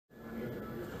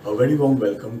A very warm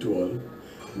welcome to all.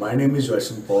 My name is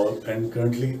Joyson and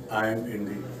currently I am in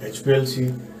the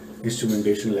HPLC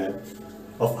Instrumentation Lab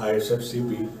of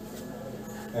ISFCB,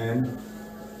 and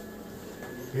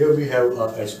here we have a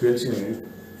HPLC unit.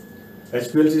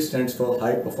 HPLC stands for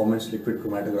High Performance Liquid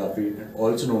Chromatography and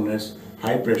also known as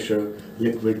High Pressure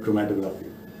Liquid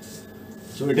Chromatography.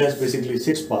 So it has basically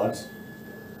 6 parts: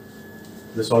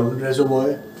 the solvent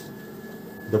reservoir,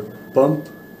 the pump,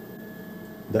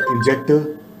 the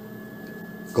injector,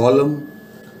 column,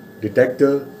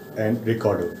 detector and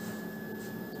recorder.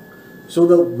 So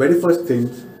the very first thing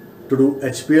to do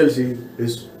HPLC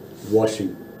is washing,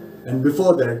 and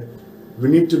before that we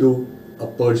need to do a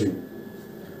purging.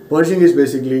 Purging is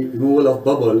basically removal of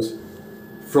bubbles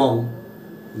from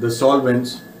the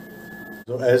solvents.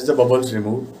 So as the bubbles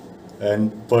removed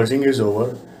and purging is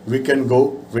over, we can go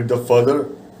with the further,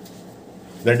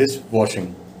 that is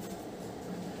washing.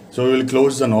 So we will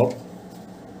close the knob,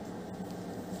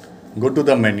 go to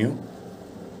the menu,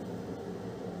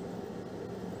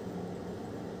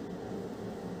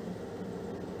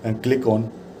 and click on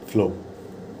flow.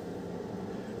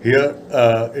 Here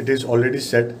it is already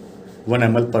set 1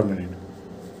 ml per minute.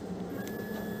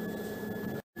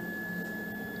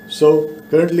 So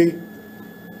currently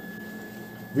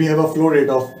we have a flow rate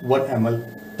of 1 ml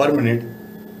per minute,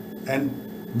 and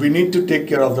we need to take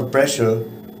care of the pressure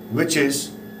which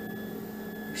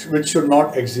should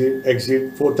not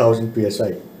exceed 4000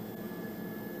 psi.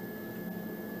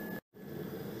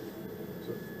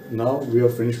 So now we are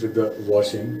finished with the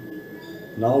washing.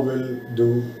 Now we'll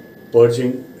do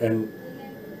purging and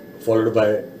followed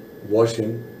by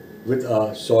washing with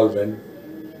a solvent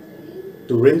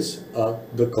to rinse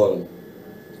the column.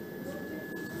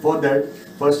 For that,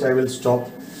 first I will stop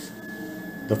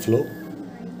the flow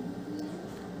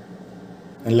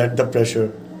and let the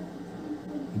pressure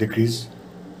decrease.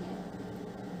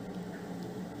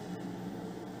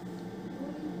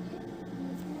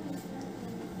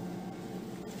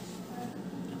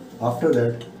 After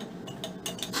that,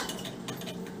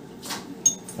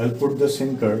 I'll put the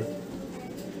sinker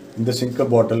in the sinker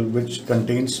bottle which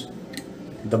contains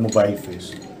the mobile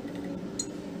phase.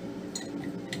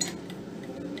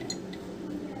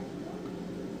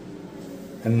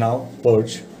 And now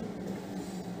purge.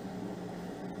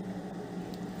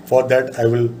 For that I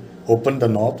will open the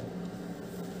knob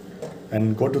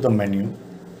and go to the menu,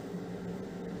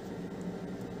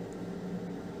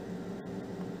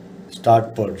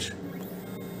 start purge.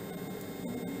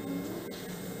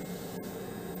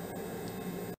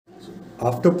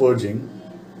 After purging,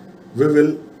 we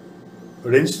will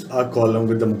rinse our column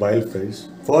with the mobile phase.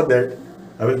 For that,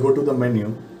 I will go to the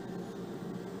menu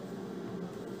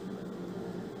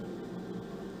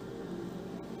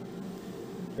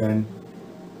and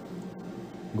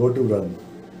go to run.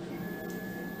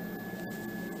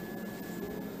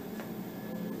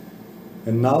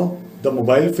 And now the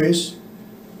mobile phase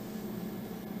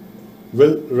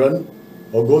will run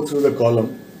or go through the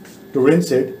column to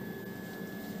rinse it.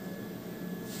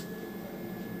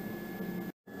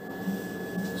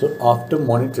 So after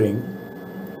monitoring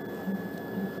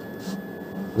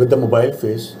with the mobile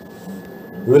phase,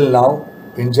 we will now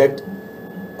inject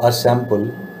our sample.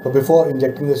 But before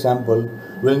injecting the sample,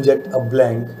 we will inject a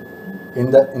blank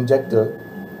in the injector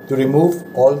to remove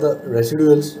all the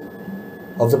residuals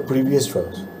of the previous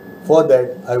drugs. For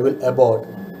that, I will abort.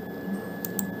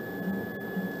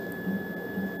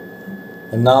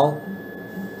 And now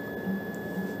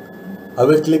I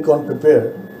will click on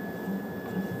prepare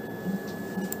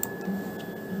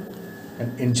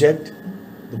and inject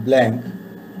the blank.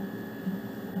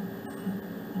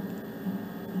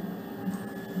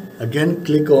 Again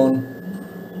click on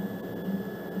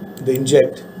the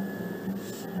inject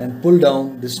and pull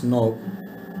down this knob.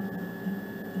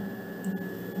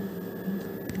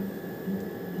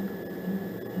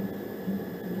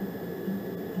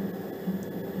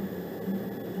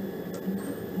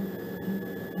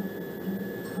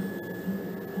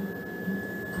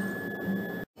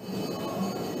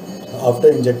 After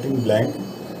injecting blank,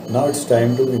 now it's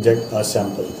time to inject our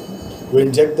sample. We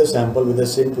inject the sample with the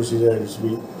same procedure as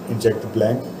we inject the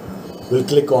blank. We'll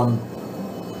click on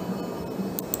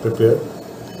prepare,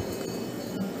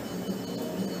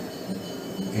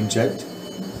 inject.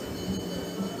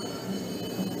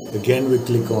 Again we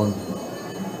click on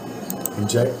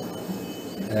inject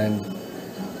and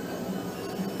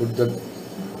put the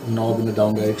knob in the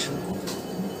down direction.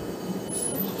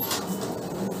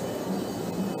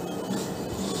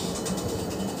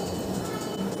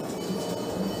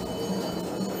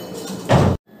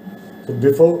 So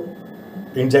before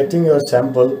injecting your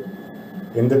sample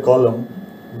in the column,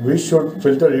 we should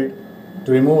filter it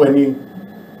to remove any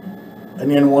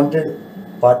unwanted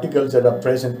particles that are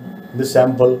present in the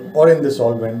sample or in the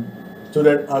solvent, so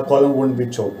that our column won't be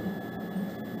choked.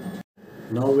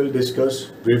 Now we'll discuss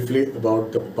briefly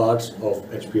about the parts of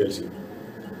HPLC.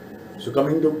 So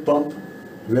coming to pump,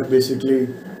 we have basically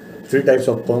three types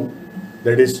of pump,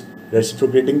 that is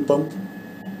reciprocating pump,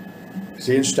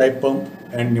 change type pump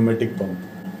and pneumatic pump.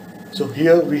 So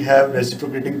here we have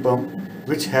reciprocating pump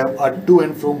which have a to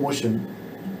and fro motion,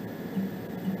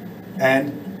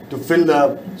 and to fill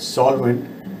the solvent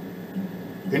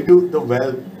into the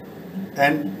valve,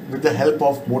 and with the help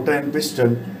of motor and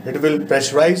piston it will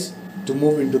pressurize to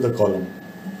move into the column.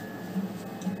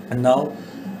 And now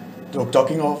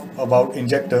talking about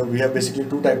injector, we have basically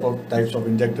two types of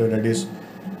injector, that is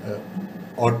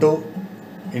auto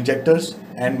injectors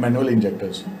and manual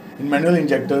injectors. In manual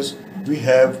injectors we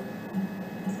have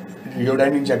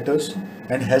iodine injectors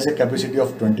and has a capacity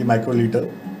of 20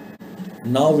 microliter.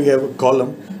 Now we have a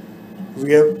column.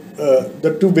 We have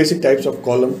the two basic types of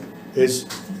column is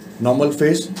normal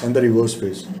phase and the reverse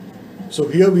phase. So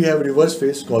here we have reverse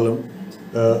phase column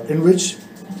in which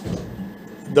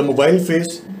the mobile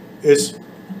phase is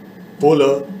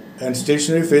polar and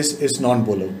stationary phase is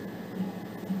non-polar.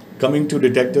 Coming to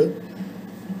detector,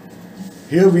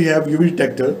 here we have UV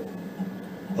detector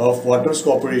of Waters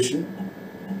Corporation,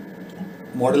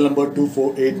 model number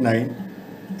 2489,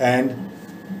 and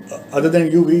other than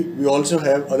UV, we also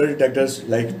have other detectors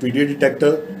like PDA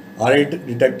detector, RA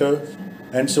detector,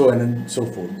 and so on and so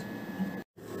forth.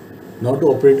 Now to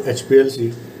operate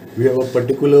HPLC, we have a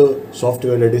particular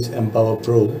software, that is Empower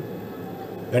Pro,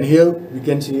 and here we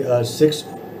can see 6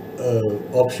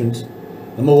 options.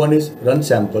 Number 1 is run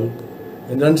sample.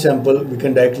 In run sample, we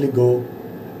can directly go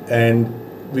and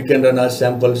we can run our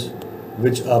samples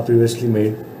which are previously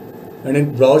made. And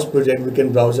in browse project, we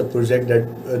can browse a project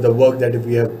that the work that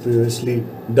we have previously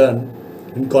done.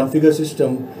 In configure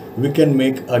system, we can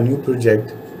make a new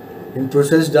project. In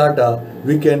process data,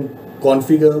 we can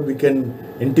configure, we can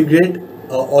integrate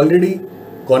already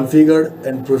configured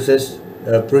and processed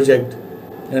project.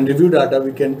 And review data,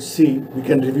 we can see, we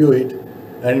can review it,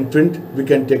 and in print, we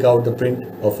can take out the print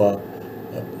of a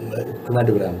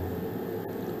chromatogram.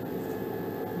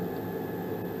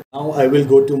 Now I will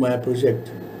go to my project.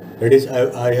 That is,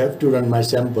 I have to run my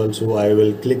sample, so I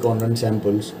will click on run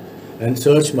samples and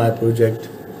search my project.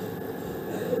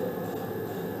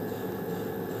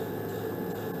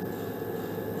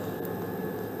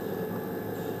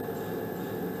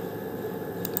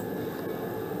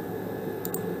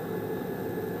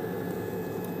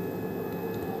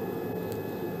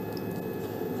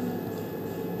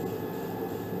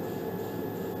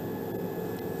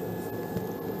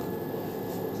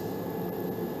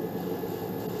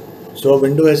 So a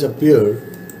window has appeared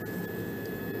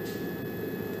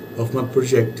of my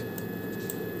project.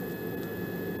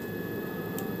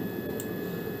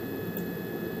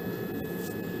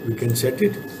 We can set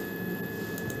it.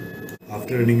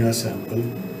 After running our sample,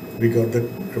 we got the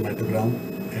chromatogram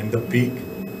and the peak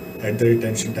at the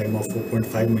retention time of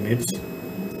 4.5 minutes,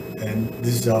 and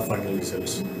this is our final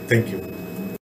results. Thank you.